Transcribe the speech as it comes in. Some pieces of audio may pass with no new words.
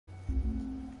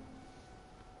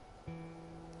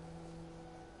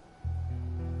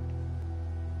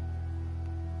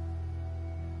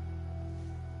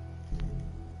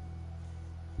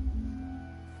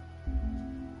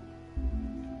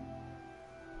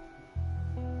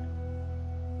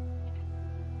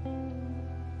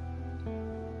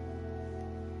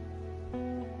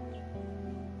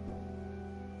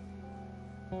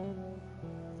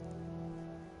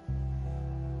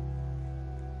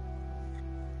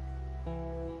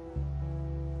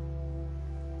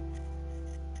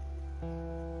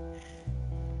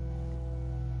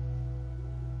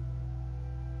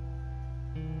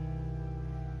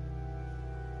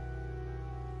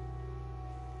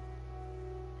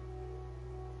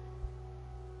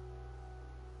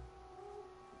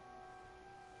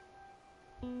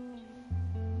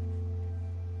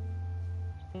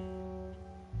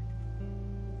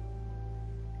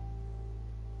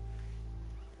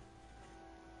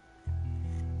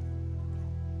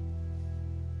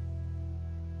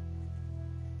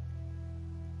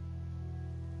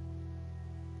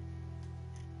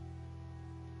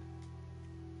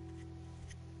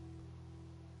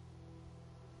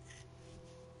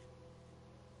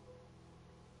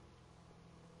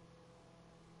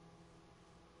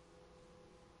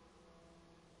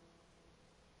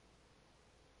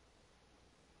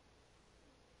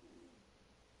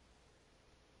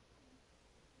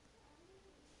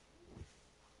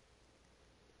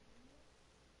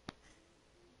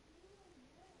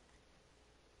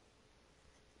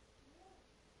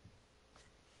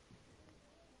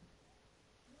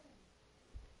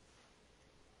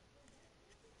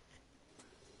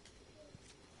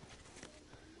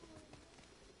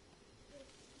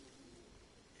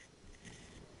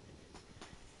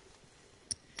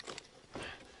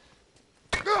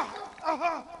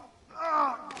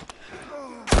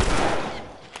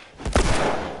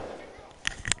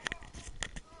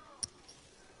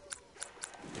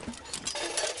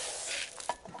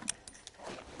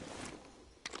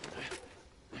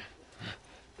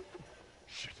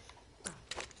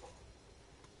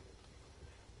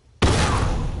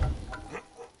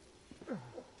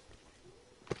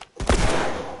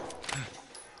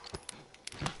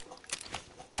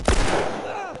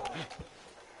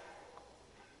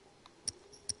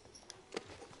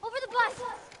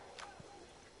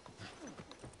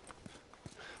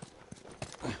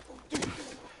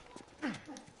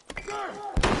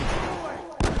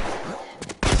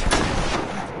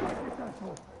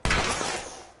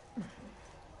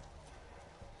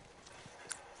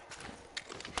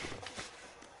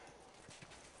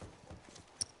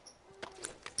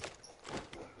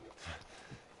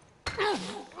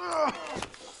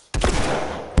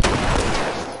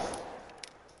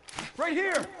Right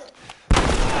here!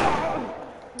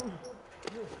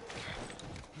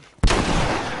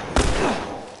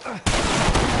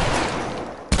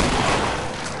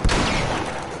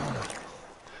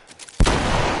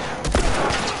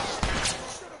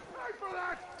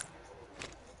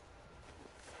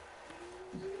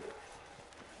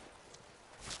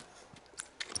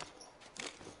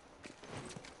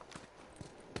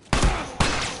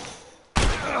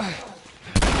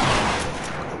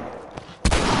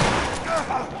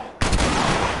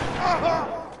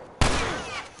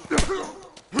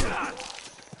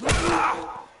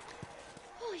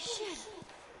 Holy shit.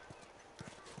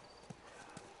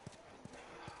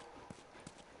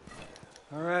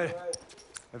 All right.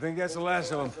 I think that's the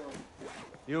last of them.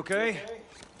 You okay?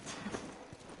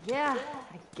 Yeah,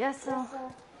 I guess so.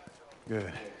 Good.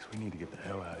 'Cause we need to get the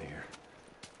hell out of here.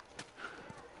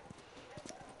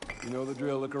 You know the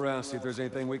drill. Look around, see if there's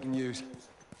anything we can use.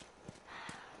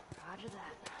 Roger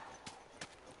that.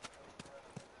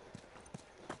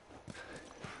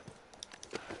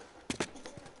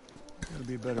 Gotta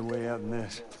be a better way out than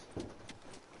this.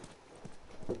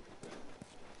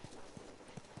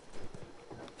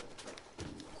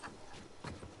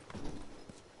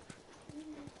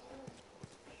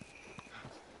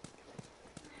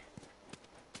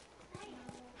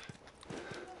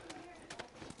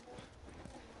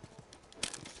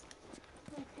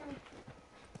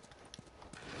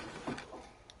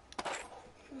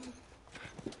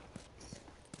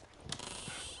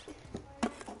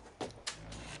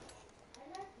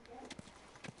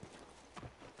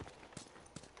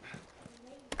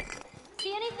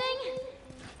 See anything?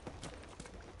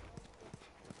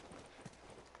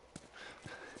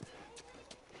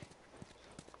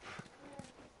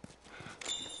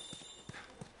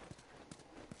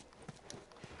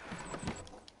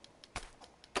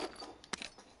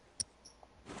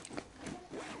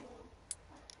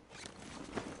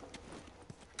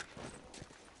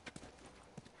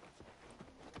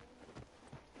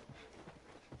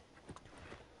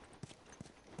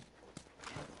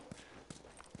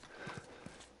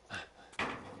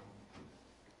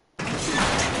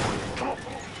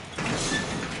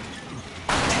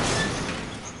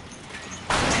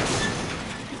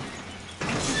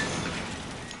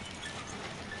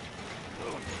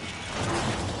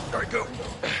 All right, go.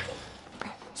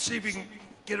 See if you can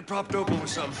get it propped open with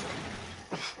something.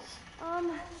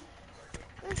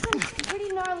 There's some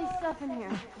pretty gnarly Charlie's stuff in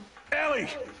here. Ellie!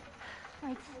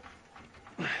 Right.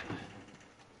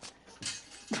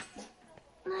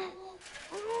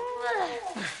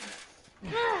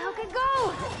 Okay,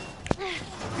 go!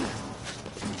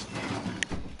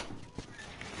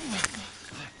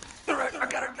 All right, I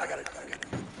got it.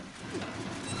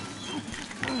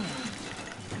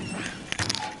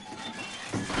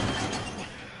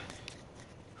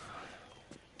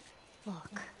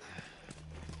 Look.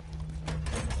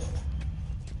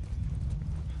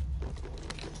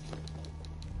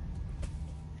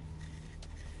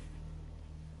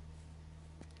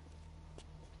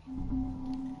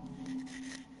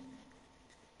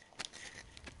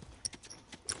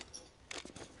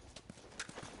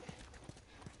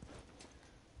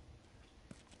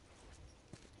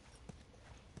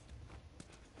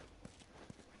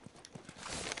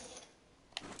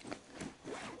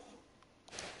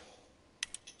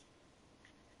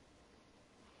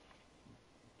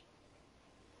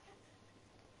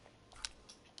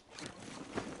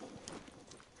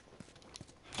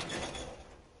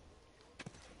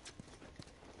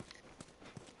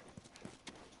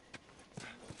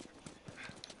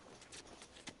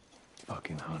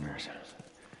 Fucking hunters.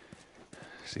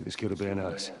 See, this could have been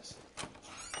us.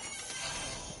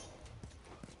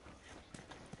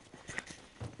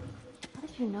 How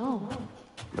did you know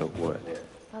Know what?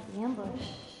 about the ambush?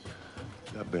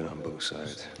 I've been on both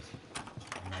sides.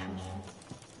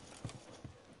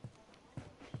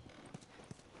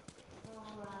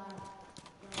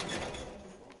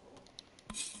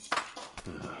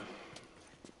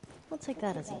 I'll take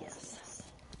that as a yes.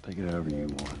 Take it however you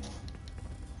want.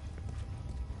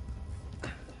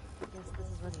 Guess this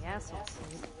is where the assholes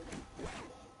sleep.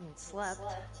 I mean, slept.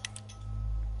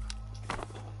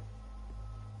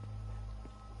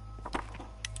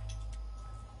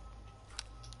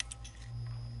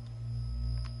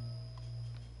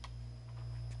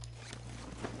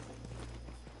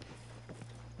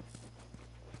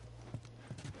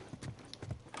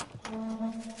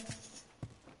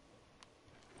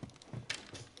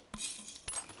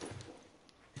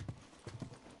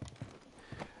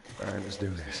 All right, let's do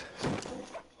this.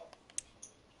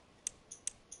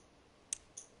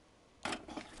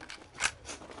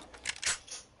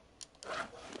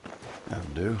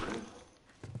 That'll do.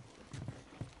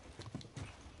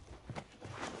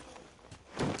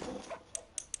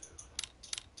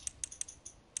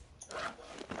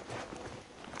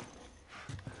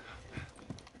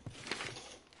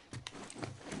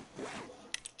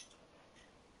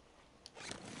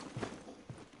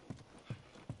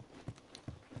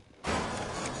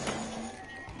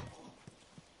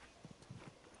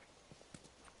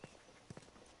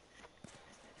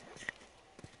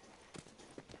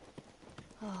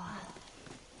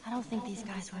 I don't think these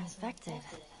guys were infected.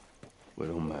 Well,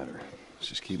 it don't matter. Let's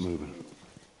just keep moving.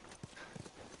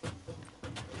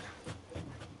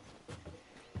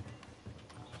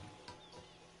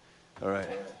 All right.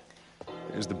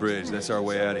 Here's the bridge. That's our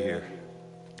way out of here.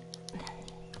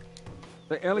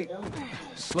 Hey, Ellie,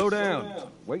 slow down.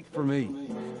 Wait for me.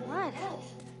 What?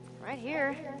 Right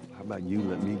here. How about you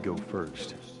let me go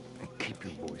first? And keep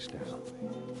your voice down.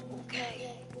 Okay.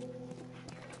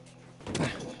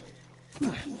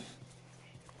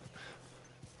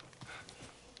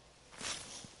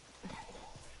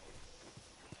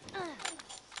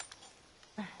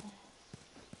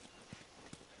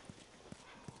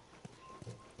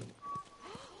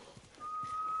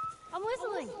 I'm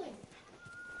whistling.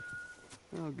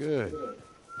 Oh, good.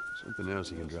 Something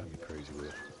else you can drive me crazy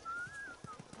with.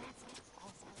 That's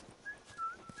awesome.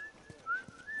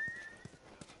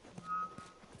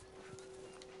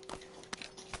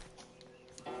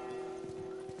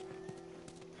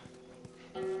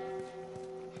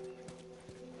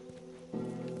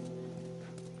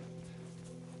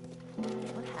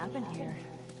 What happened here?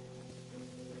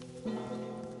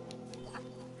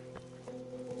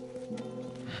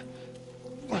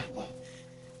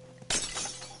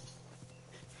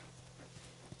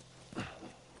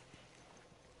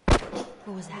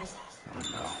 What was that? I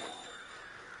don't know.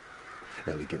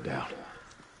 Ellie, get down.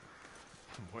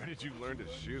 Where did you learn to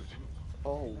shoot?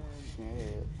 Oh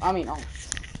shit. I mean, oh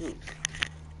shoot.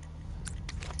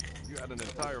 You had an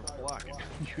entire flock and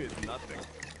you hit nothing.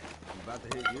 I'm about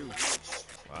to hit you.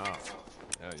 Wow.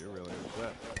 Yeah, you're really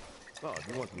upset. Well, if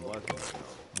you want some lessons, you know,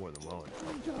 more than willing.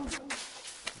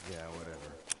 Yeah, whatever.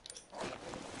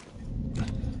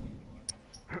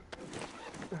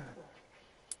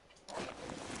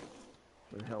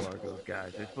 Where the hell are those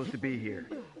guys? They're supposed to be here.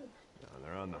 No,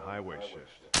 they're on the highway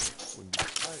shift.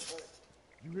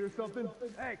 You hear something?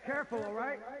 Hey, careful, all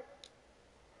right?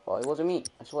 Well, it wasn't me,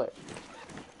 I swear.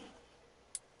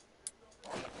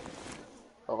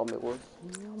 It was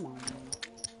in your mind.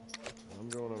 I'm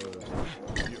going over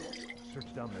there. You. Search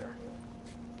down there.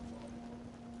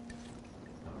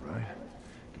 All right.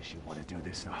 Guess you want to do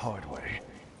this the hard way.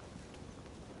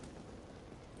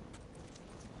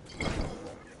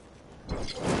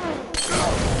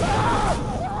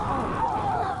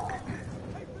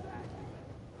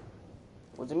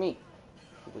 Was it me?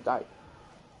 People died.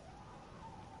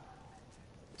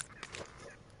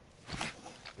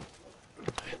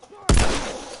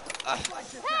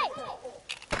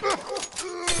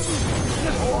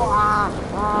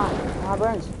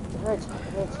 Burns. It hurts.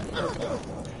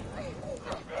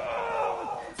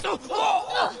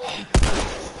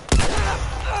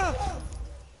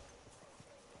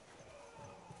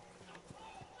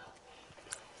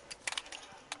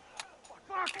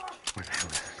 Where the hell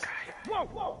is this guy?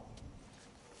 Whoa!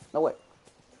 No way.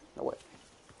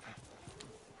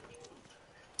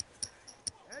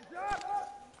 Heads up!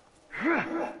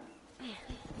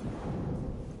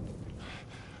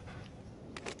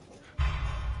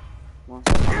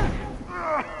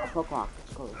 Smoke rock.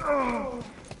 Let's go.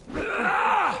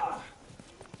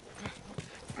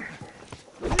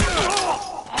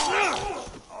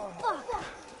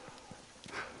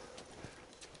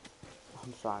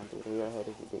 I'm sorry, dude. Your head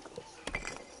is ridiculous.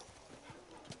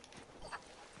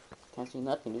 Can't see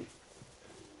nothing, dude.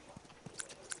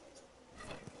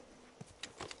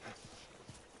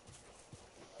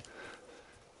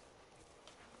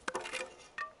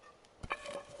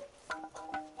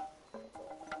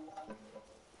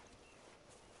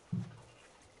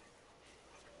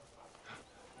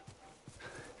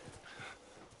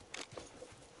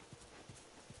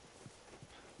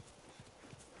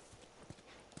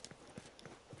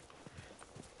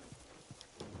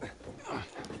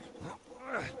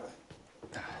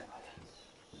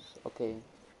 Okay.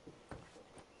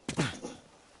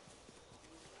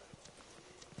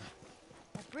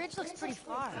 That bridge looks pretty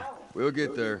far. We'll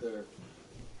get there.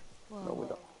 Whoa. No, we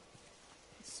don't.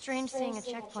 It's strange seeing a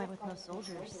checkpoint with no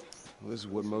soldiers. Well, this is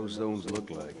what most zones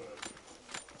look like.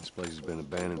 This place has been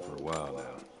abandoned for a while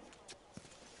now.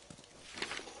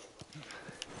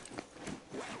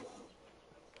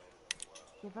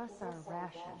 Give us our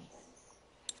rations.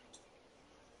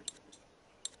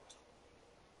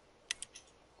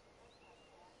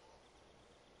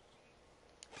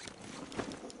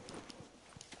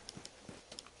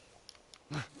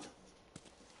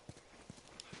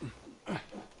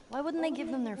 Why wouldn't they give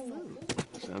them their food?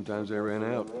 Sometimes they ran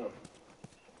out.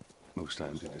 Most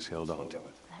times they just held on to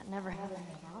it. That never happened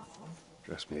in Dawson.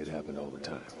 Trust me, it happened all the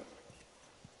time.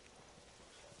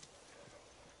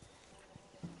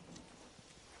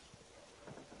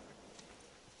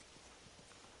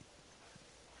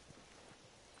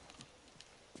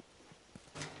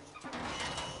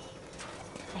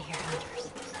 I hear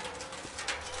hunters.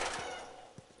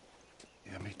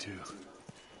 Yeah, me too.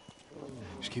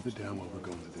 Just keep it down while we're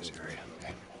going through this area,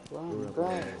 okay? Run,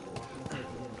 run.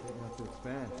 To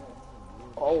expand.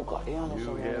 Oh, god damn.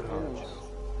 You get hunch.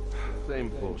 Same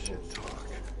bullshit talk.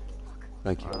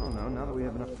 Thank you. I don't know. Now that we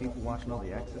have enough people watching all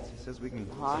the exits, he says we can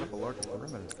set up a larger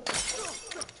perimeter.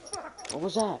 What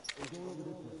was that?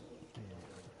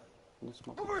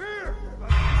 Over here!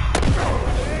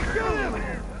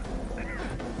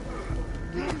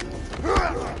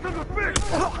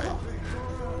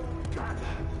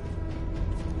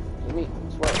 Me,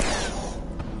 swear.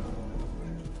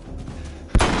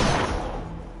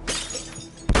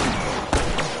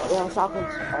 Damn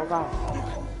shotguns. Oh god.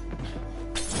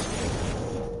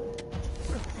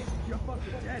 You're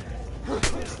fucking dead.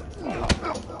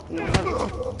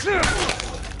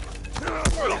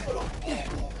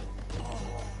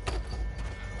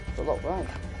 Go, run.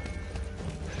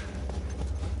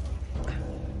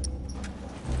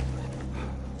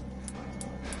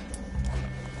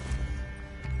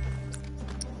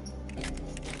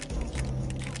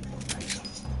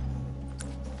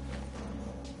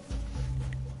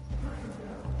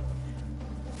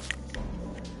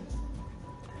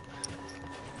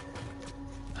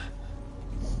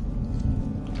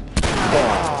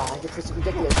 This is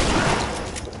ridiculous.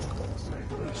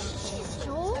 Jeez,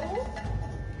 Joel?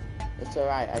 It's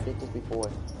alright, I did this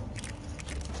before.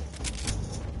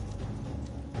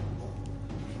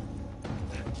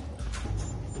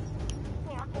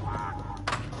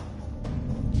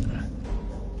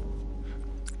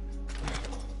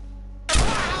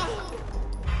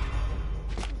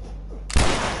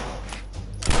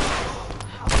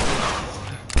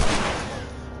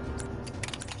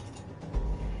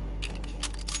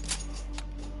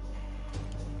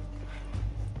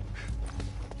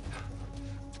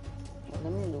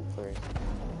 Let me look first.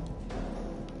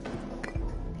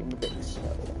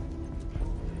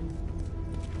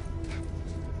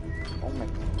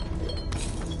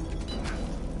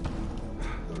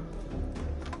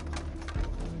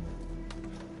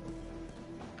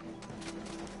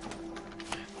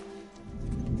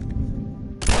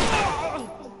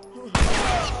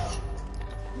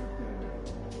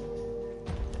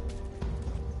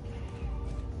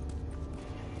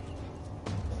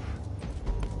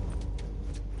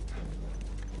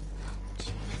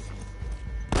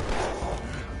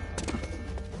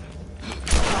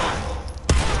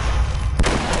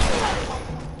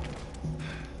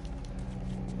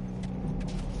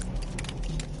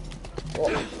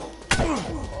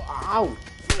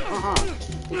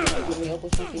 Did you get me up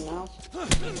with something else?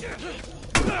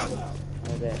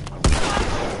 I bet.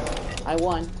 I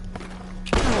won.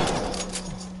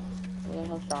 Who the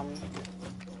hell shot me?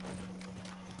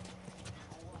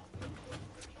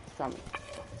 Shot me.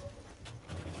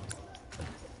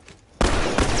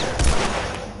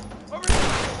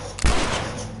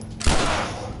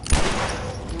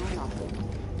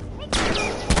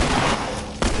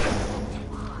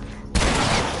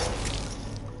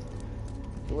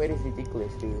 The weight is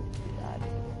ridiculous, dude. God.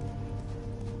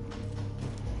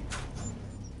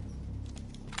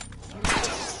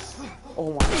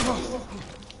 Oh my God.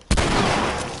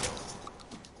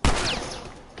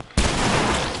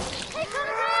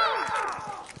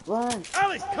 Run!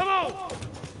 Ellie, come on!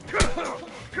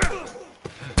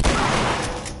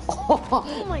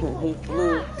 Oh my He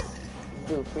flew. God.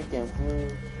 Dude, freaking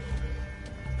flew.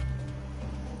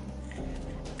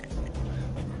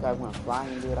 Guy went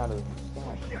flying and do it out of the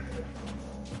sky.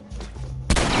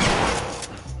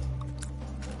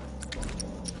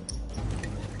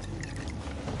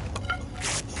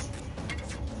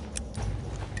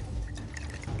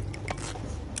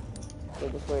 Get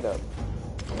this weight up.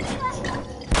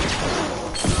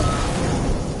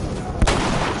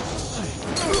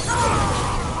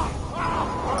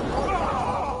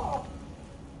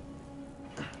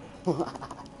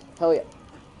 Hell yeah.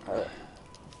 Hell yeah.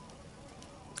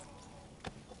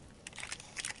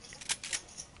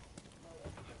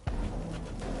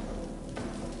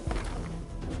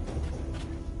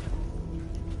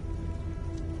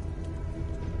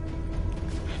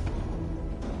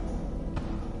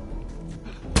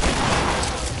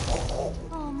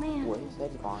 Oh man. What his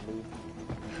head's gone, dude.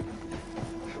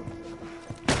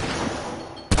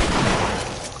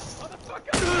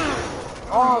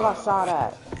 Oh, I got shot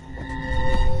at.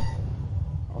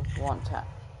 Oh, it's one tap.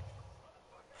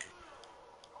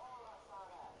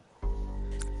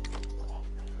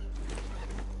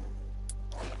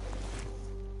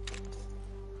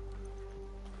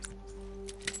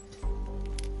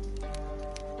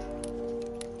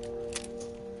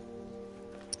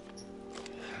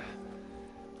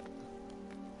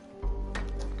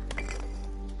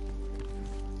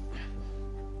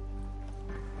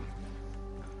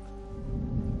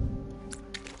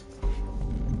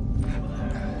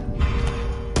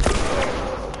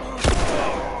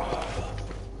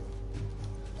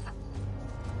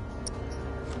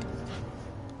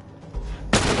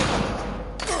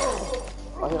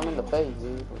 I hit him in the face,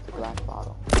 dude, with the glass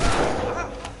bottle.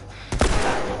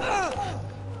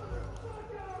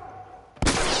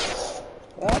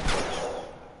 What?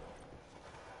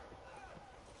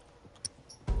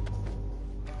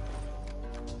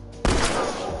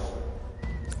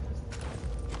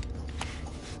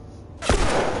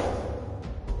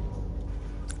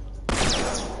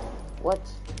 What?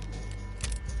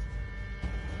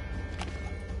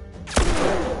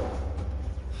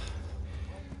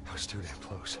 I was too damn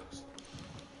close.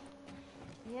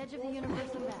 The edge of the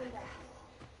universe and back.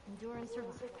 Endure and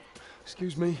survive.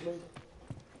 Excuse me?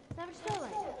 Savage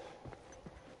Starlight.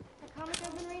 That comic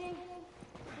I've been reading?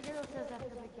 The hero says after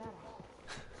the big battle.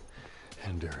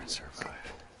 Endure and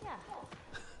survive. Yeah.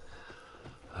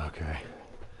 Okay.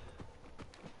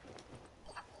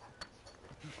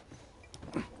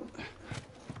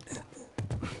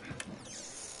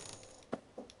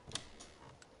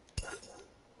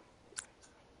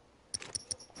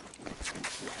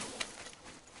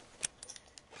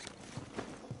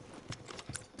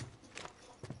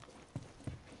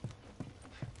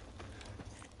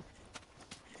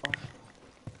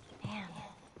 Man.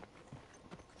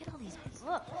 Look at all these books.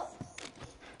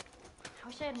 I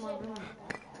wish I had more room.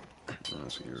 Oh,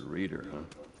 so you're a reader, huh?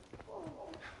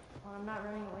 Well, I'm not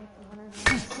running away from hunters.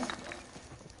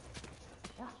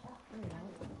 Yeah, really nice.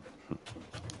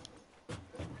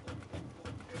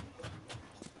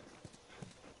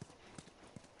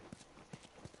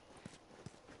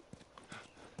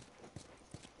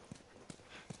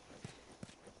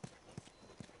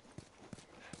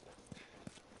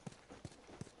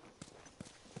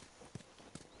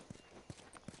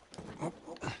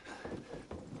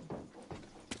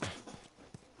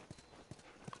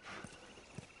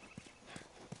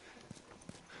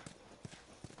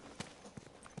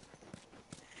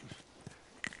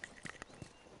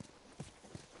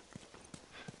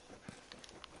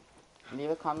 Leave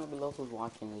a comment below who's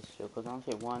watching this show, because I don't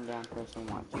see one damn person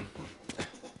watching.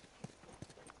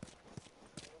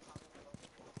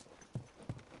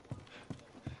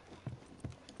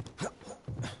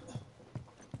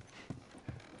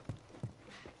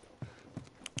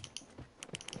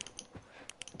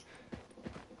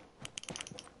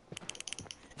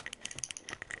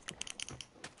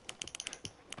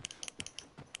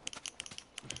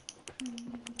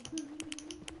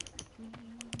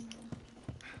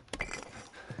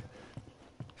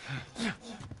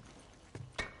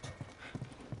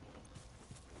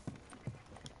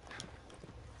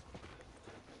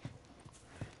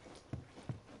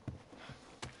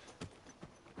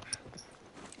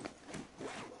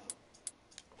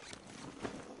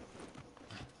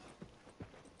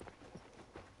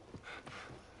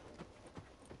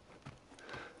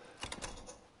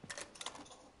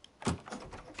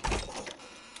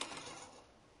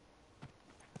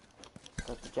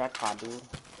 That's the jackpot, dude.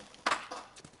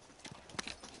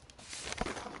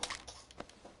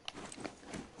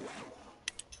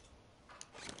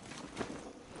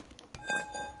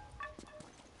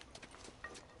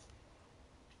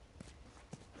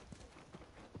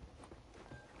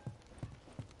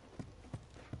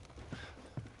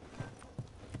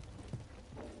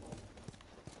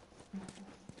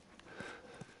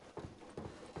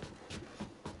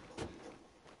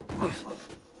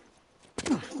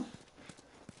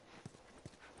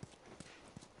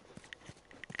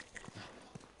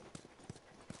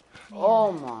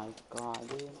 Oh my god,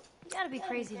 dude. You gotta be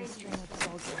crazy to string with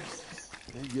soldiers.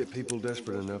 You get people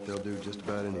desperate enough, they'll do just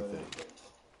about anything.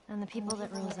 And the people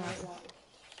that rose up,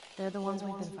 they're the ones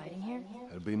we've been fighting here?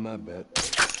 That'd be my bet.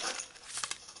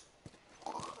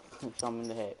 Shoot him in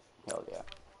the head. Hell yeah.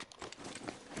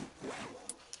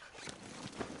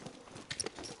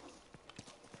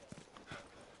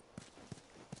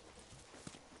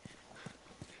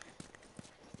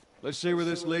 Let's see where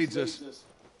this leads us.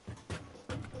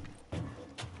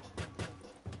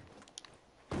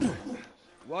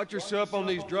 Watch yourself on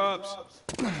these drops.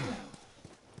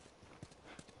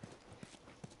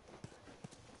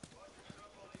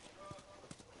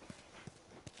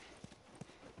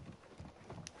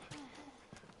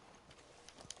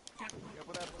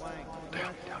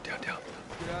 Down. Get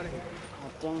out of here.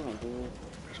 God damn it, dude.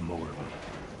 There's more of them.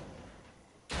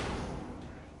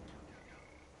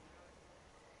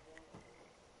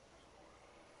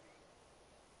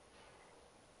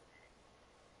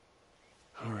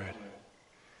 All right.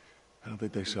 I don't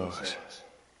think they saw us.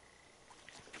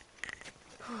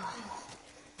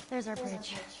 There's our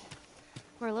bridge.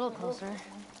 We're a little closer.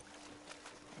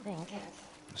 I think.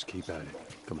 Let's keep at it.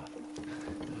 Come on.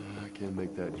 I can't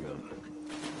make that jump.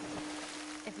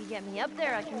 If you get me up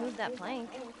there, I can move that plank.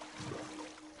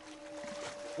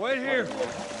 Wait here. Look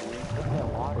at that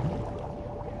water.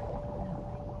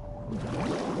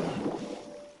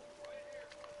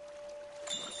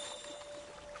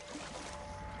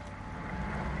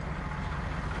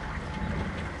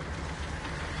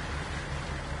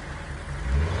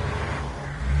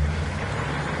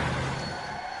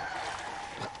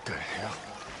 What the hell?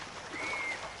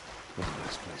 Oh,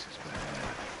 this place is bad.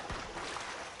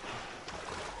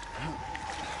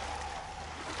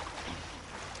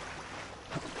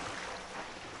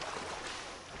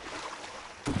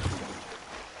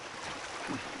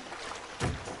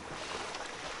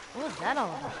 What was that all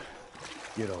about?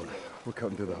 Get on. We're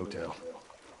cutting through the hotel.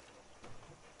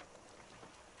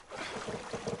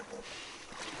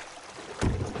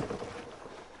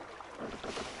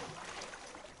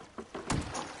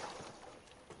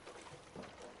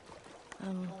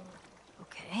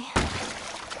 Okay.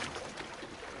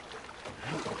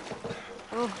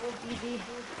 Oh, easy.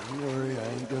 Don't worry, I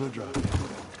ain't gonna drop you.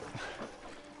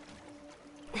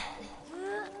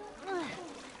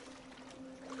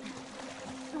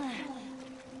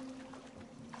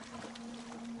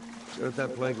 Set up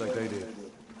that plank like they did.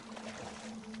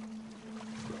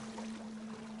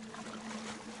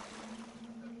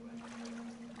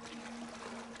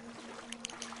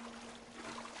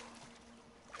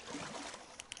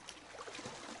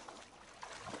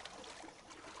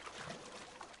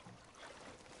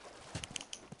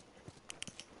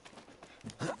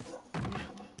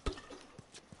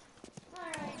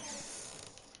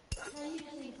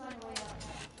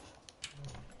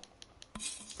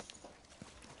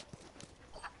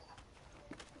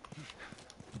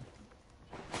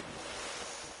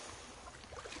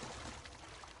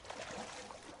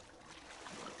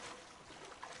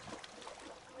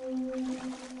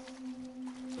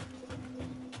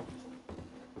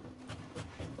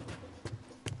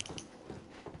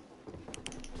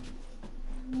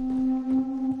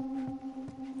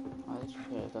 Oh, that's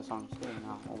okay. That's what I'm saying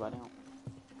now. What about now?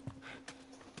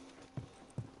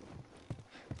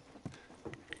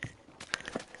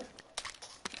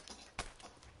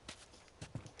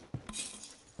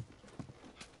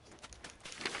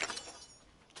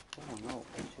 Oh no,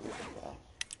 that shit was fast.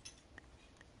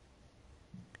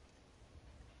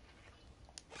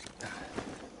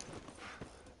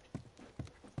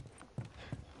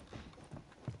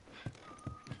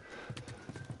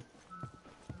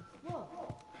 Whoa.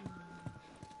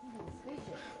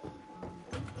 Spaceship.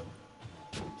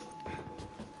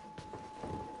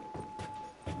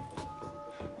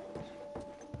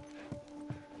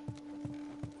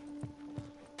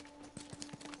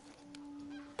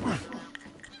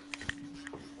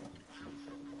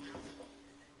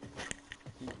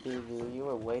 too, dude. You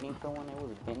were waiting for one. It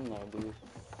was been there, dude.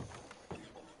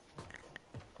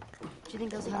 Do you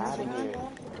think those Get hunters out are of gone? here.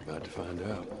 We're about to find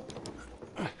out.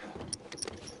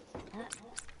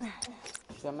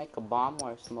 Should I make a bomb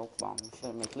or a smoke bomb? Should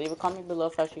I make? Leave a comment below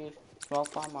if I should use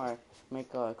smoke bomb or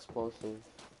make a explosive.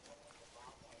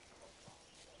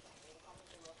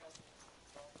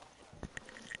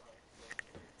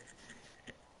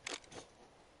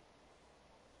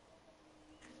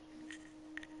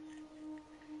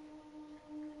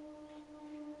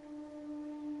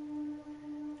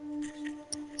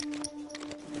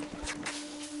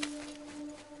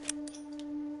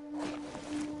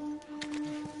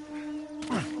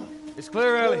 It's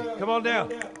clear, Ellie. Come on down.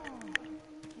 Fancy.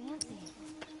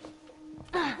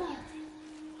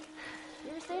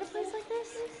 You ever stay at a place like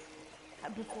this?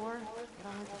 Before? I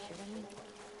don't like to shit on you.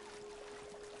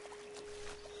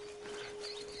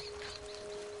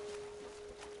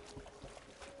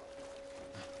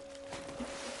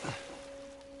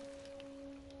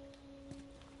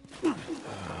 I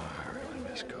really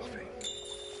miss coffee.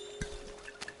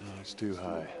 No, it's too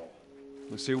high.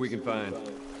 Let's see what we can find.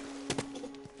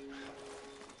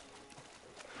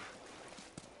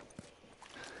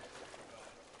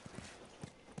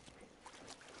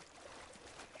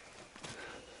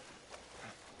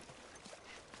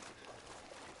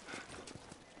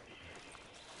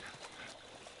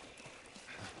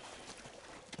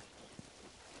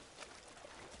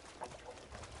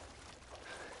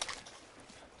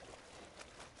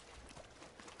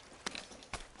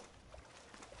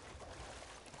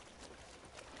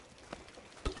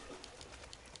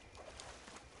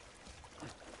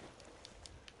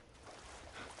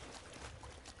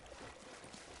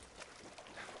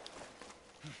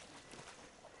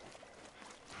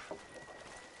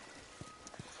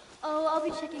 Oh, I'll be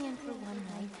checking in for one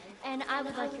night, and I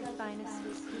would like your finest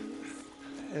whiskeys.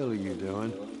 What the hell are you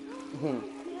doing?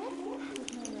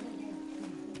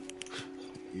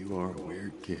 You are a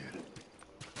weird kid.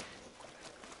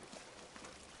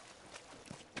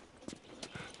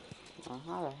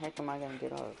 How the heck am I gonna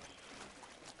get up?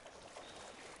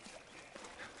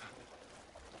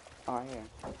 Oh, right here.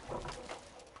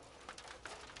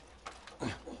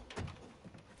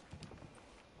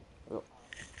 Oh.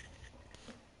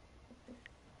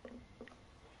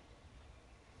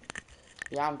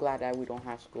 Yeah, I'm glad that we don't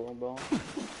have school, bro.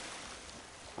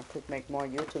 I could make more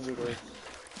YouTube videos.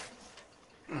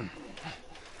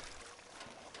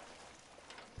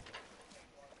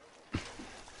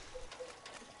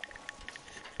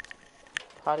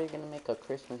 Probably gonna make a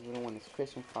Christmas video when it's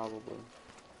Christmas, probably.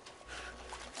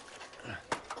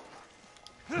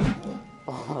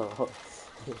 Oh,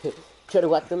 try to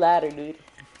walk the ladder, dude.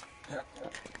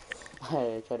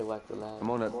 Hey, try to walk the ladder. I'm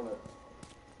on it.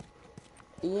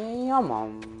 Yeah,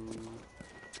 mom.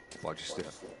 Watch your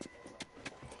step.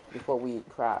 Before we eat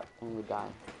crap and we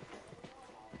die.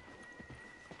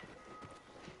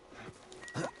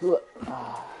 Hell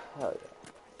yeah.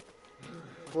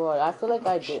 Boy, I feel like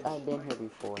I've been here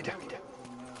before. Get down, get down.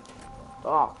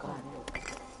 Oh god.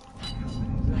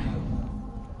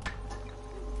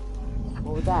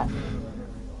 What was that?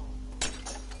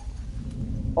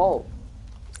 Oh.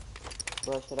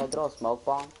 Bro, should I throw a smoke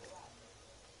bomb?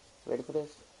 Ready for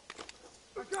this?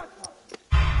 Go,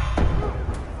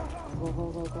 go,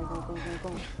 go, go, go, go, go, go.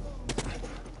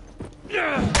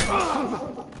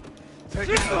 Take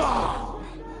it.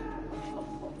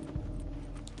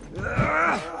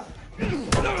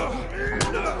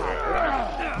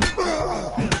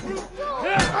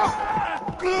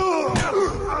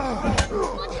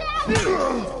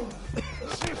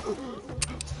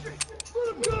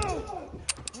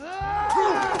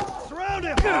 Surround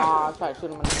him! I tried to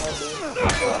shoot him in the head, dude.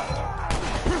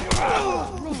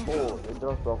 Oh, the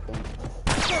door's broken.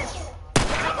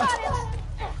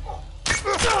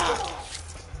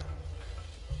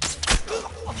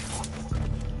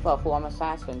 Well, fool, I'm an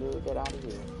assassin, dude. Get out of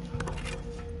here.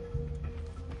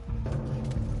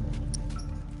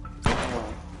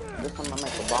 Anyway, this time I'm gonna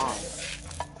make a bomb.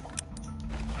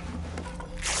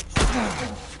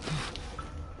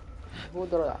 Who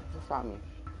threw that? Who shot me?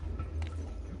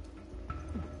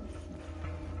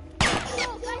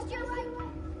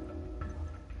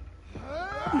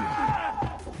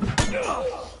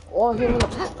 Oh, hit me in the...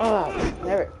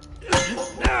 never.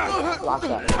 Lock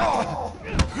that.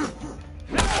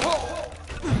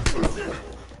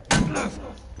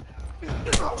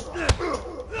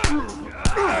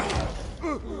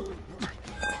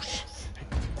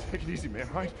 Take it easy, man,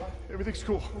 right? Everything's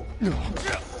cool.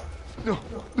 No,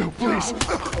 please.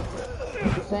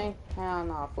 You saying? Hell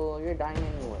nah, fool. You're dying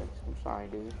anyways. I'm sorry,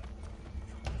 dude.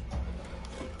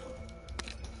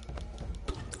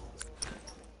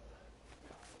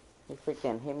 He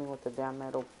freaking hit me with the damn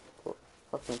metal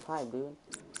fucking pipe, dude.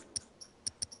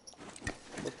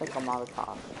 Let's make a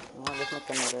Molotov. You know, let's make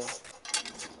another.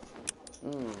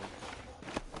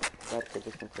 That's it,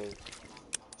 just in case.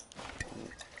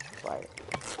 Fire.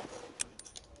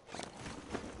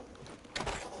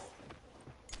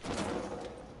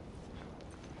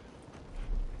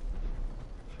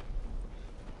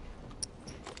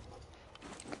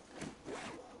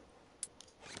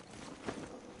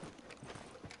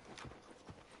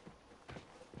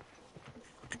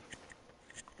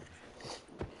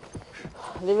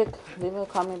 Leave a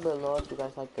comment below if you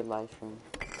guys like the live stream.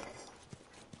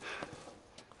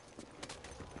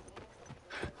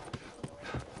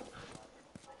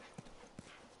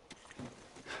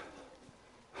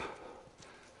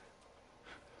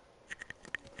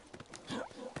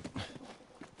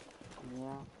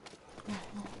 Yeah.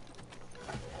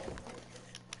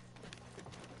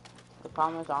 The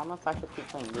problem is I don't know if I should keep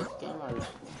playing this game or.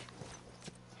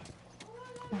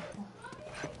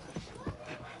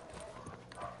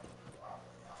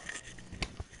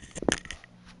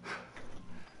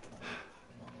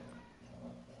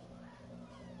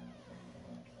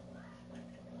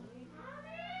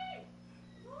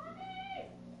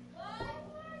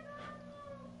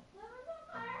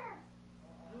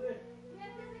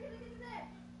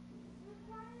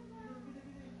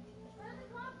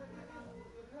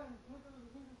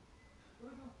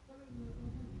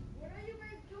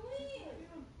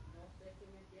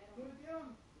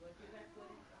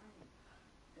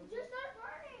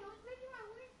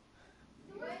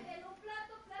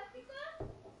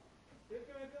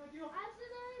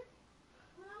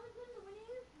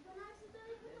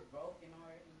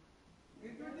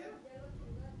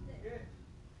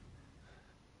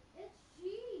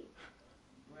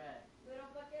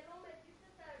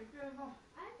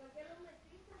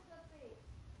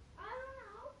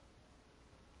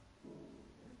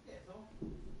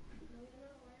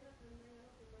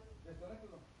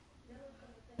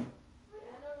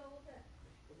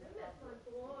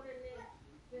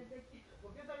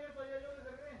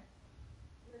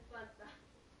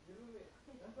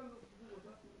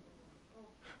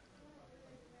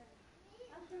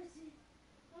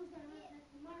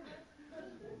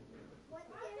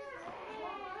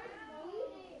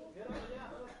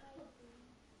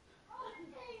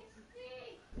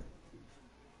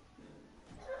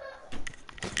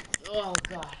 Oh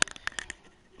god.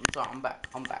 I'm sorry, I'm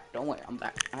back. Don't worry, I'm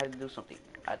back. I had to do something.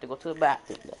 I had to go to the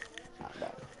bathroom though. Not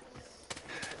bad.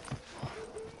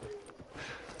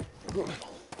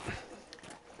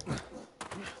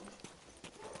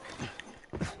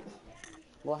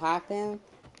 What happened?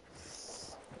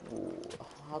 Ooh,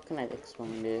 how can I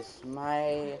explain this?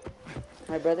 My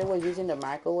brother was using the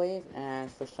microwave, and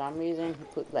for some reason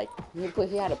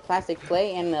he had a plastic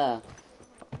plate and a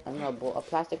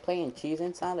plastic plate and cheese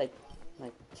inside, like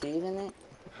cheese in it.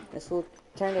 This fool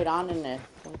turned it on, and the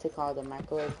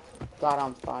microwave got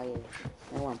on fire.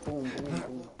 It went boom, boom,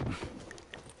 boom.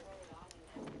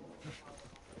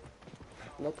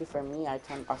 Lucky for me, I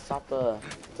stopped the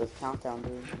countdown,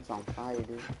 dude. It was on fire,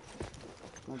 dude.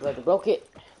 My brother broke it.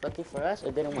 Lucky for us,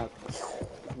 it didn't work.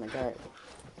 Oh my god.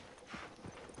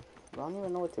 I don't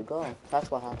even know where to go.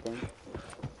 That's what happened.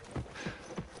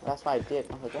 That's why I did.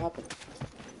 I was like, what happened?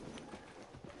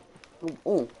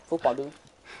 Ooh, football, dude.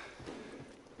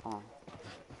 Oh.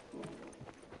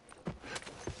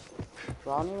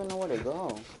 Bro, I don't even know where to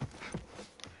go.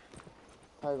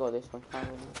 Probably go this way,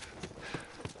 probably.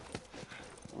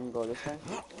 Let me go this way.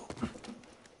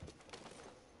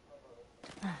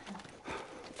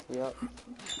 Yep.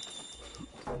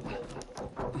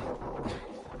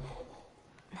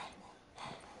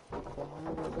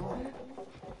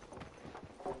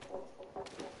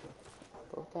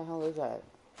 What the hell is that?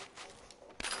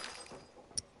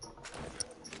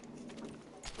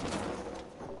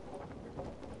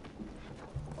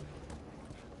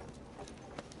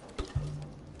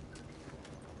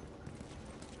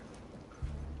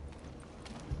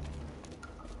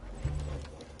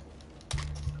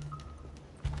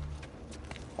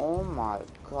 Oh my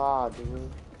god, dude.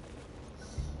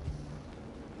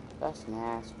 That's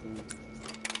nasty.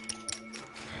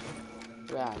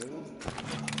 Yeah, dude.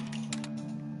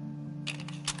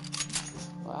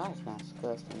 Well, that's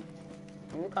disgusting.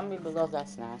 Maybe comment below if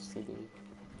that's nasty, dude.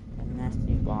 A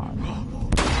nasty bar.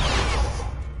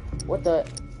 What the?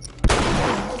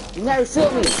 You never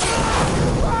shoot me!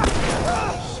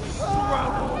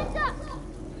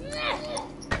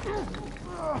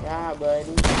 Yeah,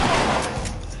 buddy.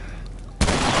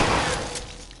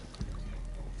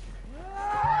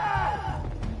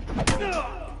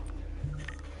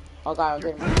 Oh god, I'm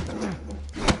getting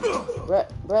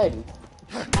Brady.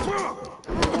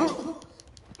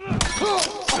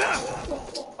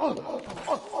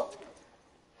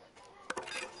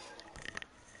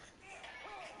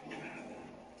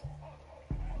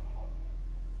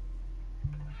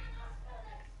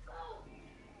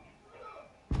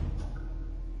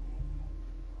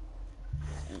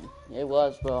 It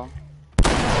was, bro.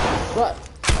 What?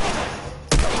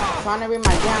 I'm trying to read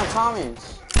my damn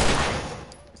comments.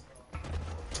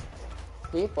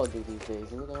 People do these days,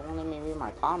 dude. They won't let me read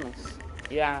my comments.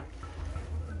 Yeah.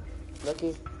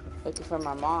 Lucky for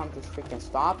my mom just freaking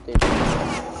stopped it.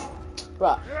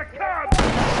 Bruh.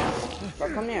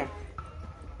 Bro, come here.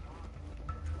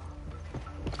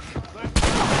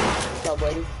 What's up,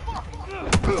 buddy?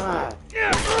 Ah.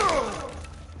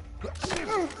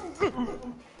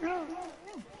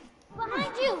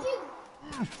 Behind you!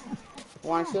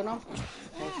 Want to shoot him?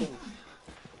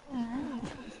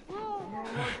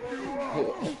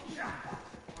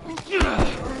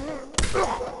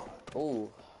 Ooh.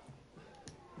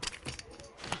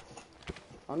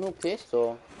 A new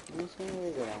pistol. Let me see where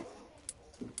is it at.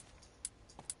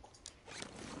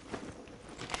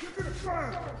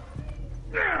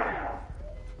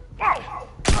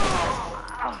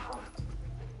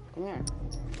 Come here.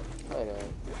 Wait a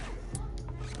minute.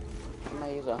 I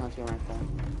might use a hunting rifle.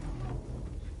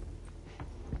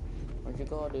 Where'd you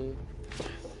go, dude?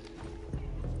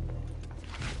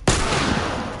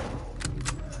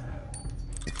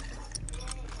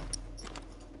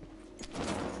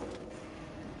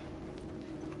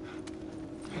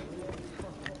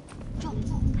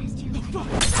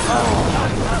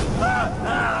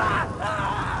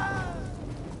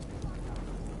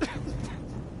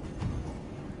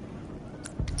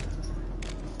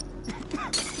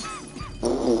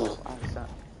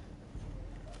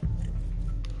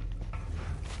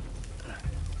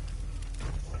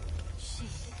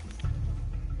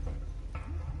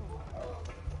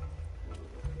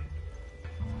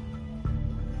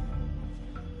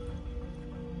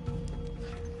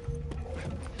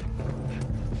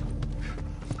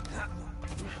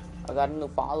 I got a new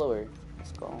follower.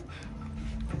 Let's go.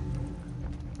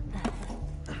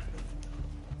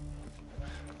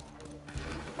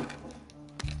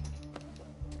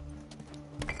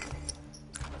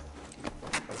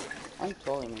 I'm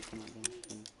totally making my game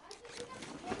screen.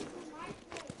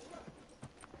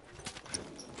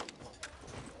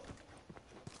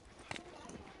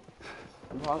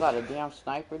 I got a damn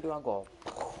sniper, dude. I'll go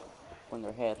on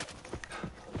their head.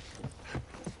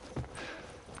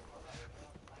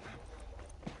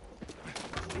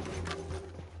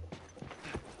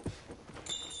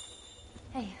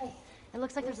 Hey, it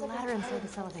looks like there's a ladder inside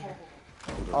this elevator.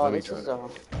 Oh, this is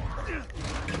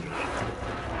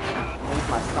use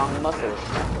my strong muscles.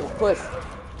 Push.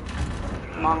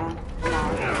 Come on, come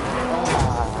on.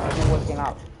 Ah, I've been working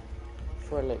out.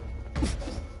 Surely.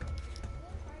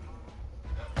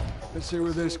 Let's see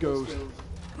where this goes.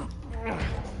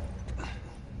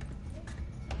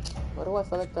 Why do I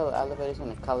feel like the elevator's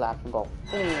gonna collapse and go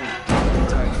boom?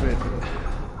 Tight fit.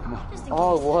 Come on.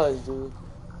 Oh, it was, dude.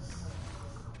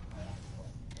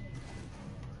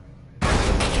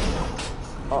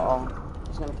 Uh-oh.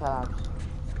 It's gonna collapse.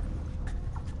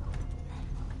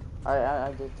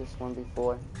 I did this one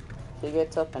before. She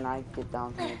gets up and I get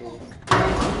down from the dude.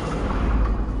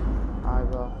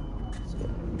 Alright, bro. Let's get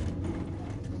it.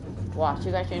 Watch,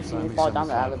 you guys can see me fall down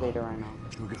the elevator right now.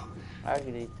 Here we go. I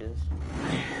can eat this.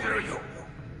 There we go.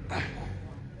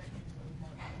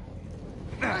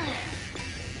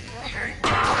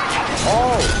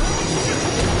 Oh!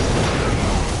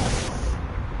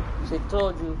 She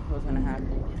told you what was gonna happen.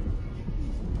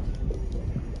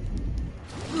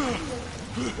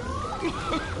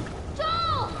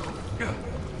 Joel!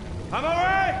 I'm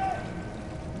alright!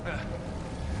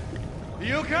 Are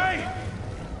you okay?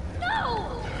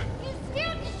 No! You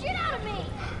scared the shit out of me!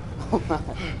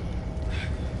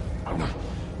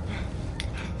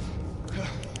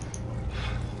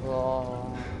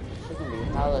 Oh, she's gonna be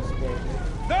hella scared.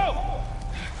 No!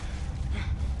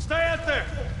 Stay out there!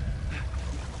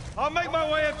 I'll make my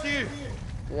way up to you.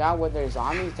 Yeah, where there's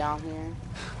zombies down here.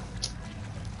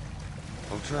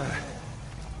 I'll try.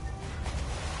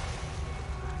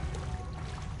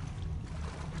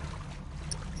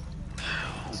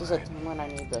 This is a time when I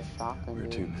need the shotgun, Where to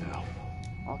dude. now?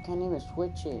 Oh, I can't even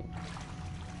switch it.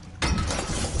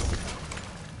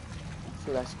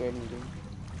 Shoot, that scared me, dude.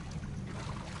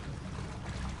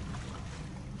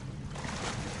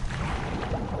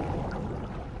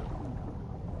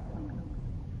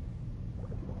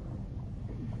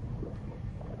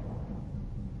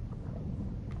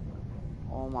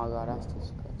 Oh my god, that's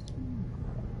disgusting.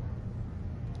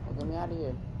 Get me out of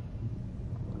here.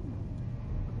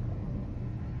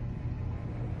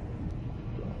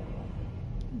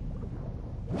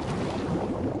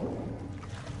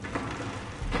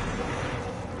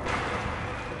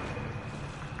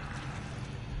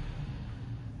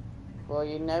 Well,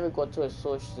 you never go to a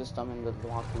sewage system in The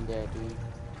Walking Dead, dude.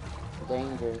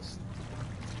 Dangerous.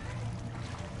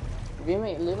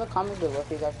 Leave a comment below if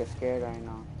you guys are scared right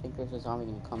now. I think there's a zombie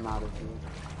gonna come out of you.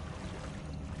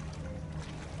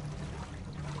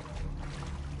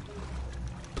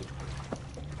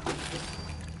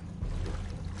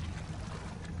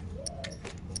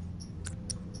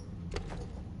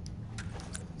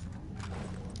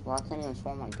 Well, I can't even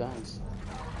swallow my guns.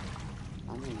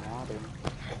 I'm in water.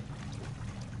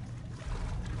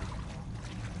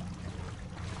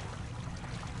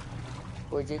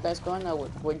 Would you guys go in a,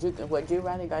 would you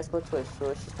rather guys go to a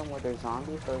sewer system where there's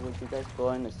zombies, or would you guys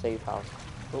go in a safe house?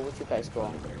 Where would you guys go?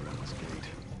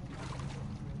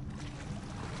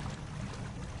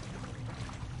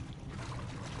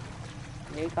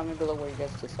 Maybe comment below where you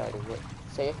guys decided. What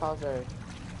safe house or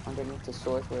underneath the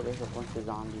source where there's a bunch of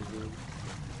zombies, dude?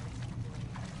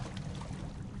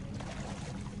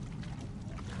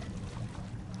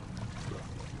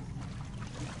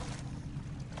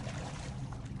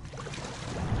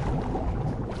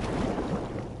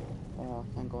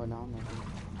 Down there.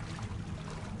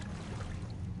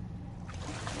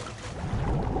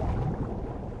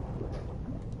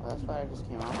 Oh, that's why I just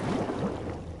came out.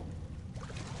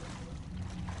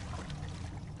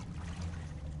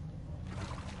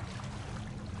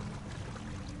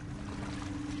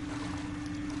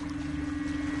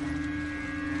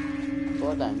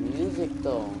 Oh, that music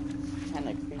though, it's kind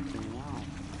of creeping me out.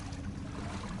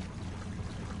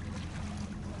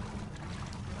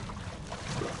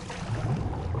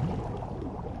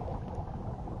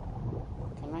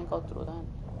 Go through that.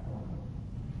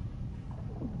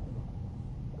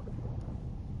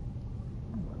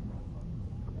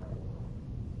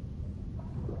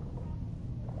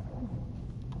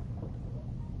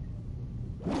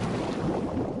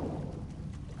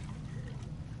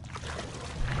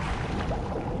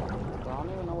 I don't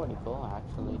even know where to go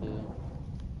actually, dude.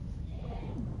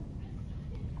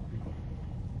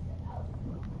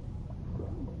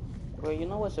 Well, you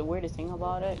know what's the weirdest thing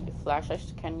about it? The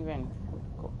flashlights can't even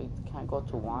it can't go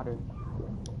to water.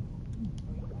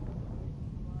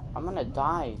 I'm gonna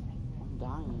die. I'm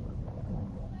dying.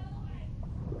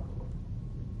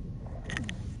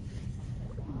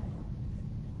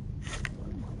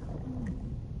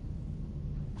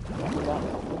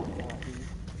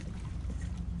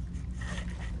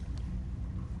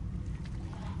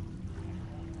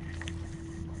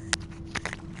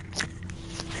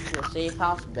 Your safe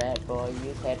house bad, bro. You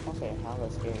use headphones, they're hella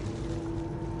scary.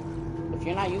 If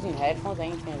you're not using headphones, that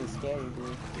ain't gonna be scary,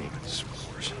 dude. David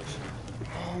s'mores.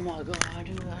 Oh my god,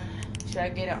 dude. Should I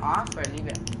get it off or leave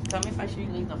it? Tell me if I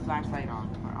should leave the flashlight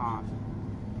on or off.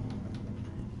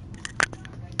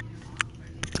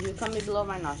 You tell me below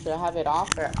right now. Should I have it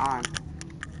off or on?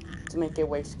 To make it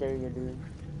way scarier, dude.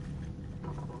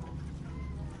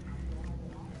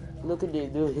 Look at this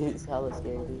dude. He's hella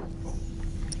scary, dude.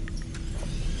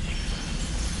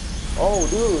 Oh,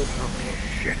 dude. Oh,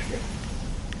 shit.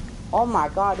 Oh my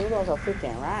god, dude, those are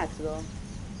freaking rats, though.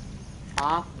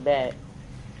 Off bet.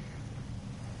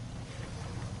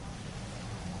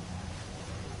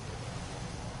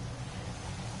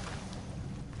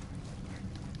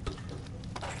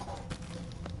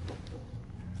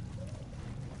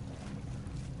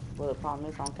 Well, the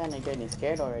problem is I'm kind of getting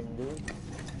scared already, dude.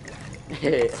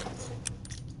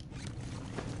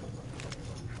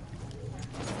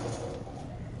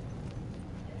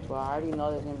 Well, I already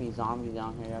know there's gonna be zombies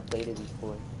down here. I played it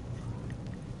before.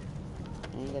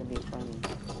 It ain't gonna be funny.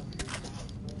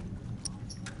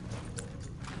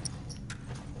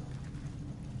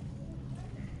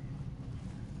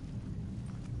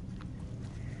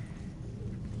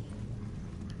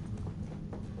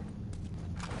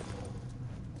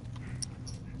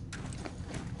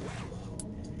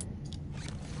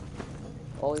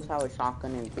 Always have a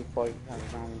shotgun in before you have a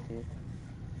zombie, dude.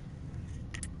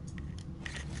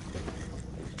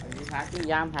 Are you happy?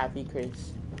 Yeah, I'm happy,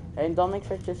 Chris. And don't make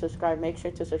sure to subscribe. Make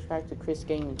sure to subscribe to Chris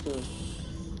Gaming too.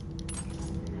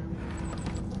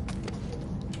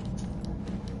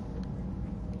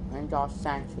 And Josh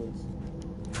Sanchez.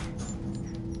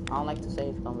 I don't like to say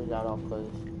his numbers at all because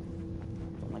I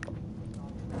don't like them.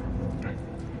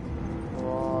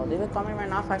 Well, leave a comment right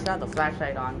now if I should have the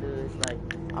flashlight on, dude. It's like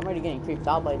I'm already getting creeped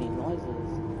out by these noises.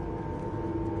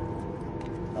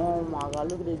 Oh my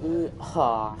god, look at it, dude.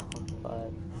 Ah,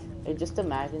 but just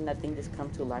imagine that thing just come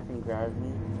to life and grab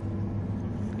me.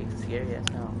 scary as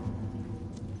hell.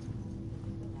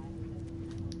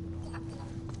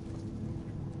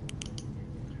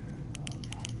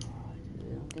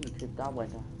 Yeah, I'm getting creeped out by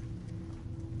that.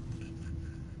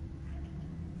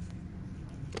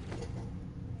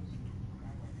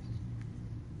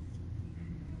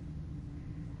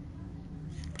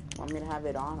 Want me to have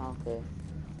it on? Okay.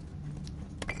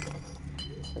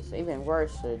 It's even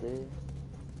worse, dude.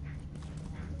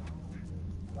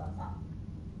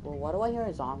 Well, why do I hear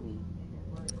a zombie?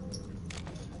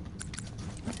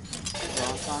 Well,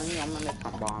 I'm telling you, I'm gonna make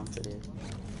my bomb for this.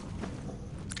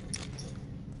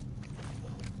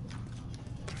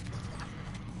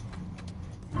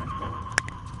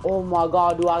 Oh my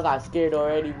god, dude, I got scared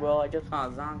already, bro. I just saw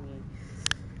a zombie.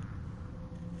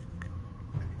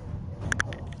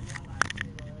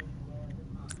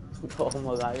 Oh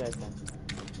my god, I got that.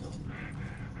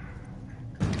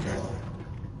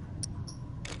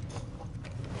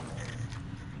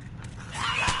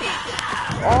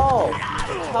 Oh!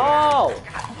 Oh!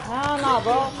 Hell no,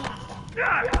 bro.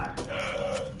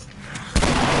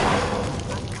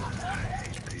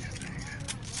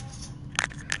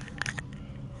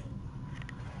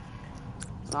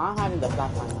 No, I'm having the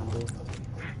flashlight on, dude.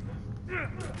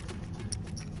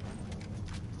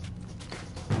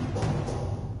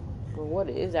 Bro, what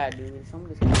is that, dude?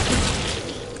 Somebody's...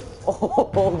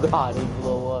 Oh god, it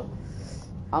blew up.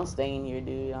 I'm staying here,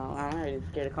 dude. I'm already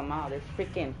scared to come out. There's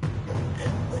freaking...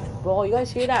 Bro, you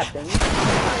guys hear that thing?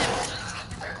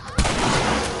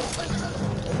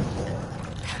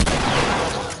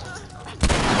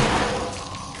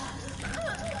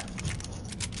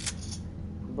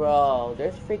 Bro,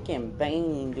 there's freaking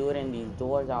banging, dude, in these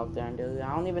doors out there, dude.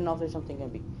 I don't even know if there's something gonna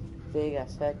be big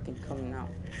as heck and coming out.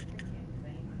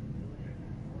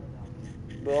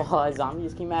 Bro, a zombie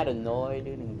just came out of nowhere,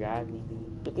 dude, and grabbed me,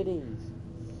 dude. Look at these.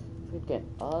 Freaking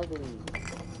ugly.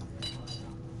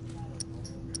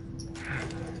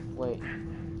 Wait.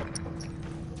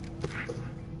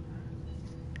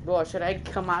 Bro, should I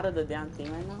come out of the damn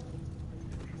thing right now?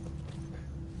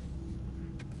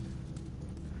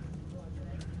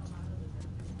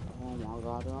 Oh my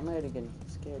god, dude, I'm already getting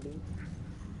scared, dude.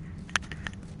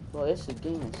 Bro, this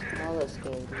game is hella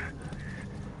scary, dude.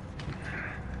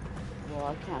 Bro,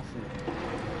 I can't see.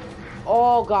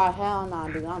 Oh god, hell nah,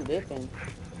 dude, I'm dipping.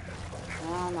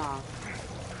 Hell nah.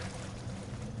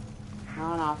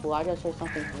 Hell nah, fool, I just heard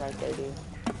something right there, dude.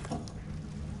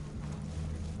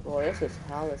 Bro, this is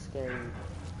hella scary.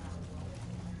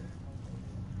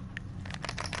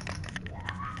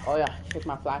 Oh yeah, check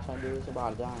my flashlight, dude, it's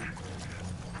about done.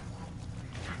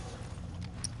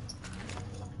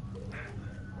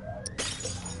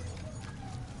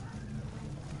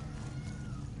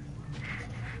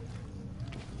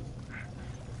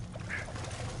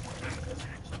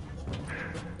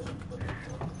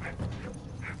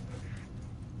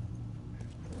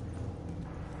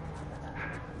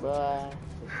 Bruh,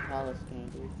 this is hella scary,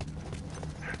 dude.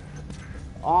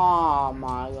 Oh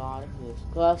my god, this is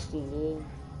disgusting, dude.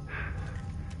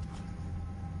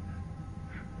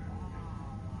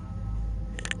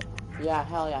 Yeah,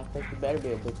 hell yeah, Chris, you better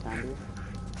be a big time, dude.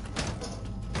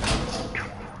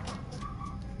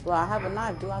 Bro, I have a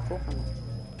knife, dude, I go for it.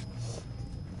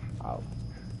 Oh.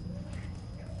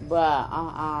 Bruh,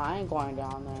 I ain't going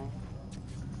down there.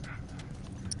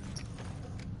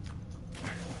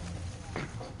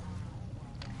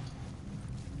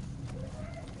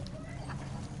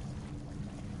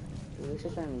 This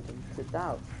is starting to freak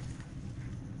out.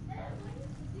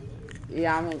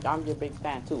 Yeah, I'm your big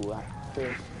fan too,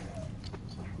 Chris.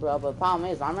 Bro, but the problem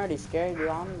is, I'm already scared, dude.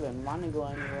 I don't even want to go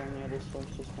anywhere near this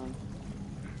system.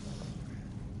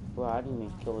 Bro, I didn't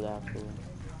even kill that fool.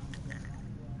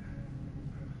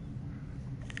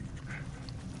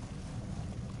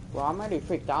 Bro, I'm already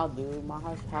freaked out, dude. My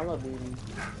heart's hella beating.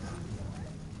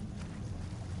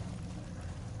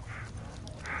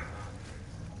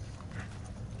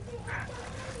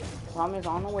 Problem is, I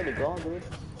don't know where to go, dude.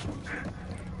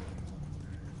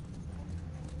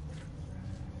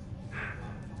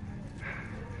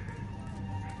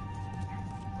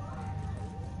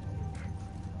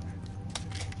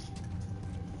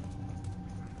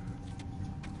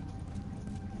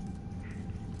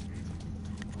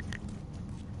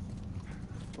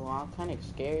 Bro, I'm kind of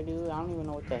scared, dude. I don't even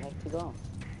know what the heck to go.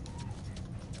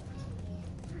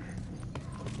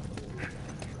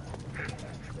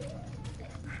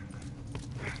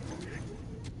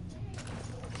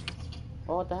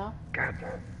 Oh, what the hell?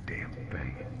 Goddamn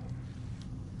thing.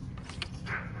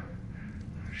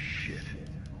 Shit.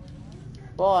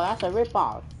 Bro, that's a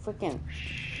ripoff. Freaking.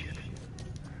 Shit.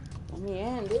 Let me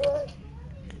in, dude.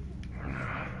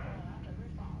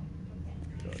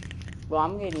 Bro,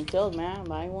 I'm getting killed, man.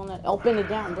 But I wanna open the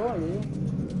damn door,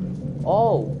 dude.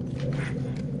 Oh.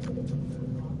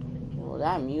 Well,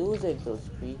 that music was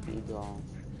creepy, though.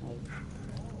 Like,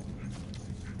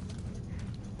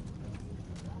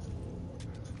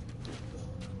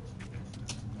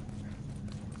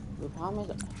 the problem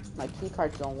is my key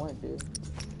cards don't work, dude.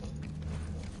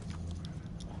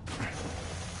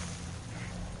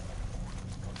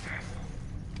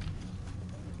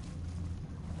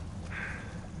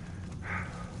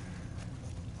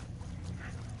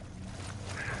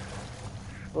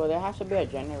 Bro, there has to be a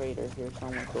generator here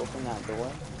somewhere to open that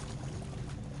door.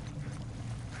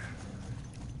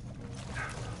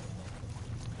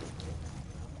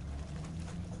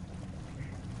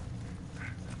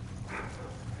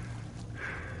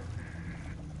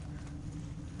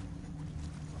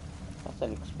 That's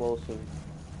an explosive.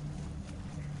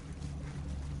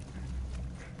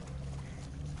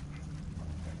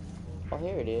 Oh,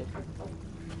 here it is.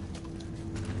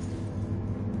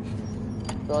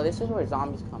 Bro, this is where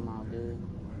zombies come out, dude.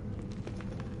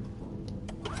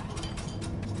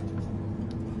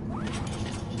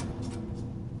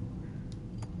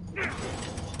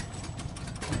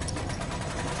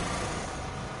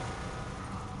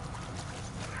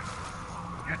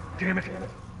 God damn it.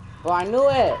 Bro, I knew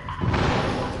it!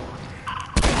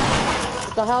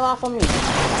 Get the hell off of me!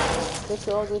 Get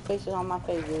your ugly faces on my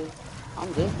face, dude.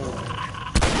 I'm different.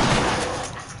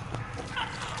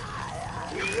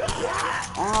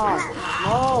 Oh,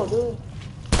 no, dude.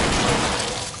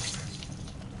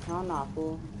 Hell nah,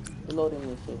 fool. Reloading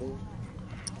this shit, dude.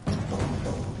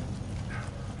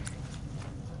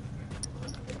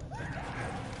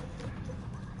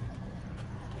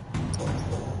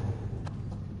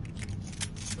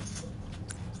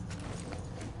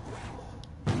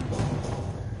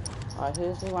 Alright,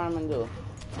 here's what I'm gonna do.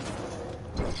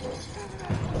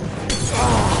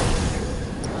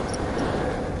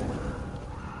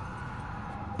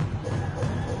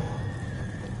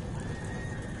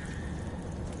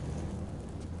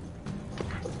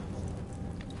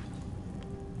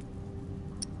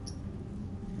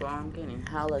 Bro, I'm getting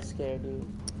hella scared, dude.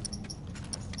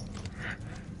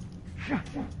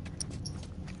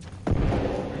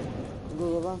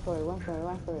 Dude, run for it, run for it,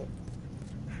 run for it.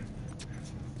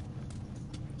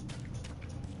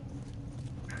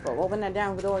 Bro, open that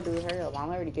damn door, dude. Hurry up. I'm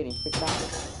already getting freaked out.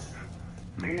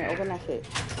 Open that shit.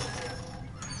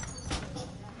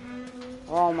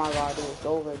 Oh my god, dude. It's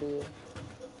over, dude.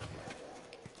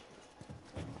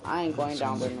 I ain't going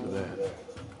down there no more.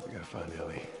 We gotta find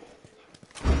Ellie.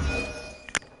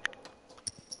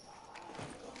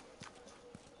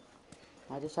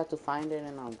 I just have to find it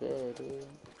and I'm good, dude.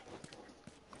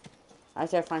 I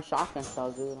just have to find shotgun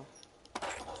shells, dude.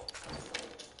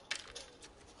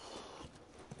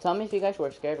 Tell me if you guys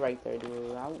were scared right there,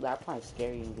 dude. That probably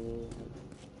scary, dude.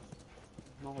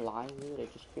 No lie, dude.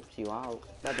 It just creeps you out.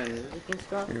 Like the music and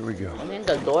stuff. Here we go. And then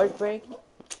the doors break.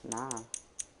 Nah.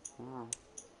 Nah.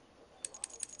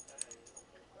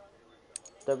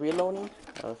 The reloading?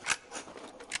 Oh.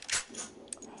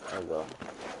 There we go.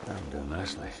 I'm doing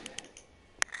nicely.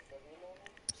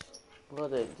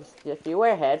 Bro, if you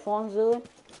wear headphones, dude,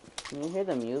 and you hear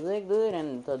the music, dude,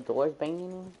 and the doors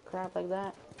banging and crap like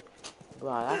that,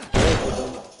 bro, that's crazy,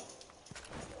 dude.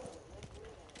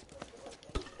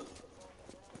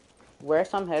 Wear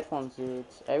some headphones,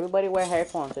 dudes. Everybody wear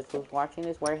headphones. If you're watching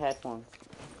this, wear headphones.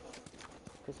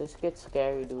 Because this gets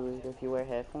scary, dude, if you wear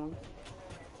headphones.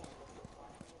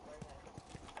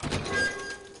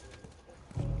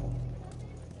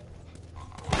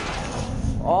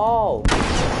 Oh!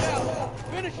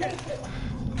 Finish it!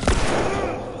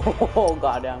 Oh,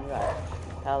 goddamn, guy.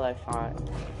 Hella shot.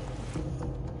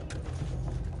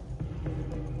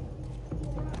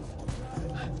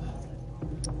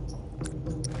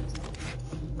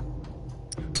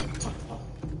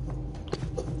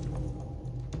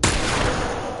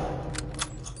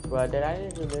 Bro, did I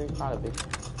just literally caught a big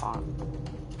spawn?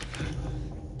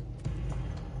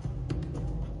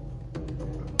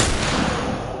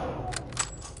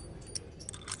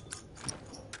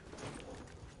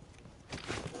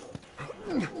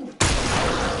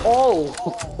 Oh!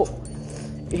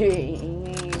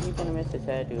 He's gonna miss his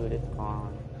head, dude. It's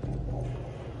gone.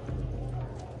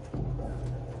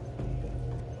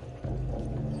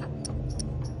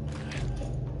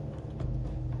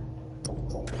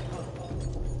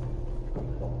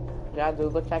 Yeah,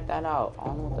 dude, go check that out. I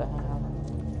don't know what the hell happened.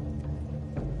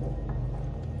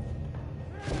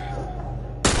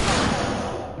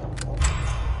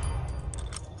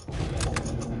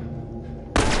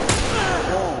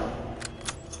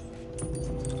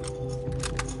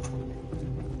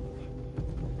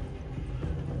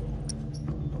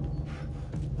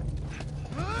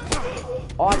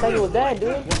 Oh, I thought you were dead,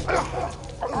 dude.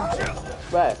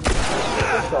 Bruh,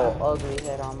 get your ugly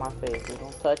head on my face, dude.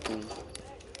 Don't touch me.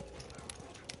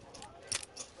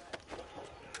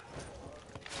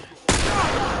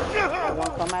 You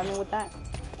wanna come at me with that?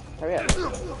 Hurry up.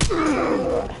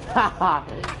 Haha.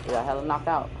 You got hella knocked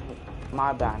out.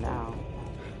 My bad now.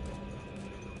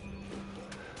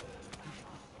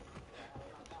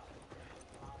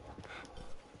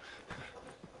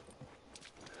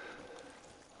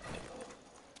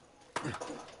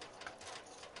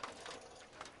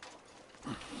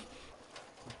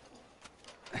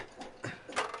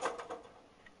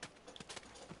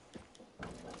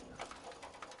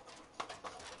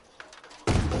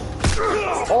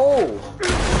 Oh!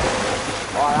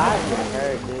 Oh, that didn't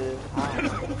hurt, dude.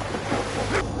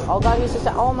 Oh god, he's just.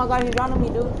 Oh my god, he's running me,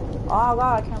 dude. Oh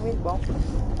god, I can't reach, bro.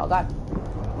 Oh god.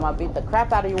 I'm gonna beat the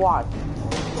crap out of you, watch.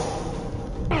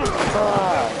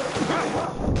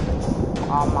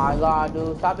 Oh my god,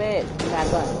 dude. Stop it. Give me that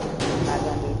gun. Give me that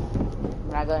gun, dude. Give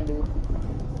me that gun, dude.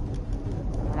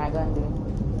 Give me that gun, dude.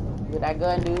 Give me that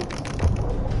gun, dude.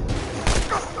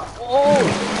 Oh!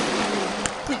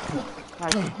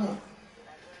 Nice.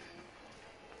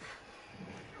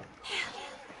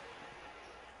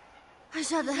 I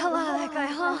shot the hell out of that guy,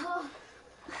 huh?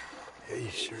 Yeah, you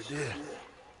sure did.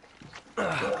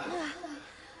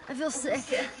 I feel sick.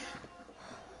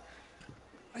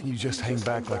 And you just hang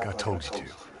back like I told you to.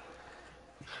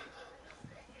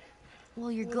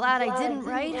 Well, you're glad I didn't,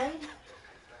 right?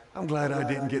 I'm glad I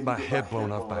didn't get my head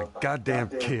blown off by a goddamn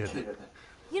kid.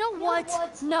 You know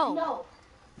what? No.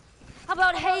 How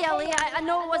about, hey, Ellie, I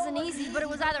know it wasn't easy, but it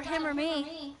was either him or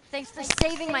me. Thanks for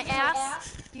saving my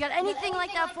ass. You got anything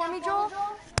like that for me, Joel?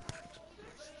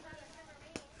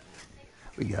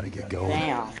 We gotta get going.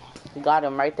 Damn. You got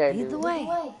him right there, dude. Lead the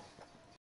way.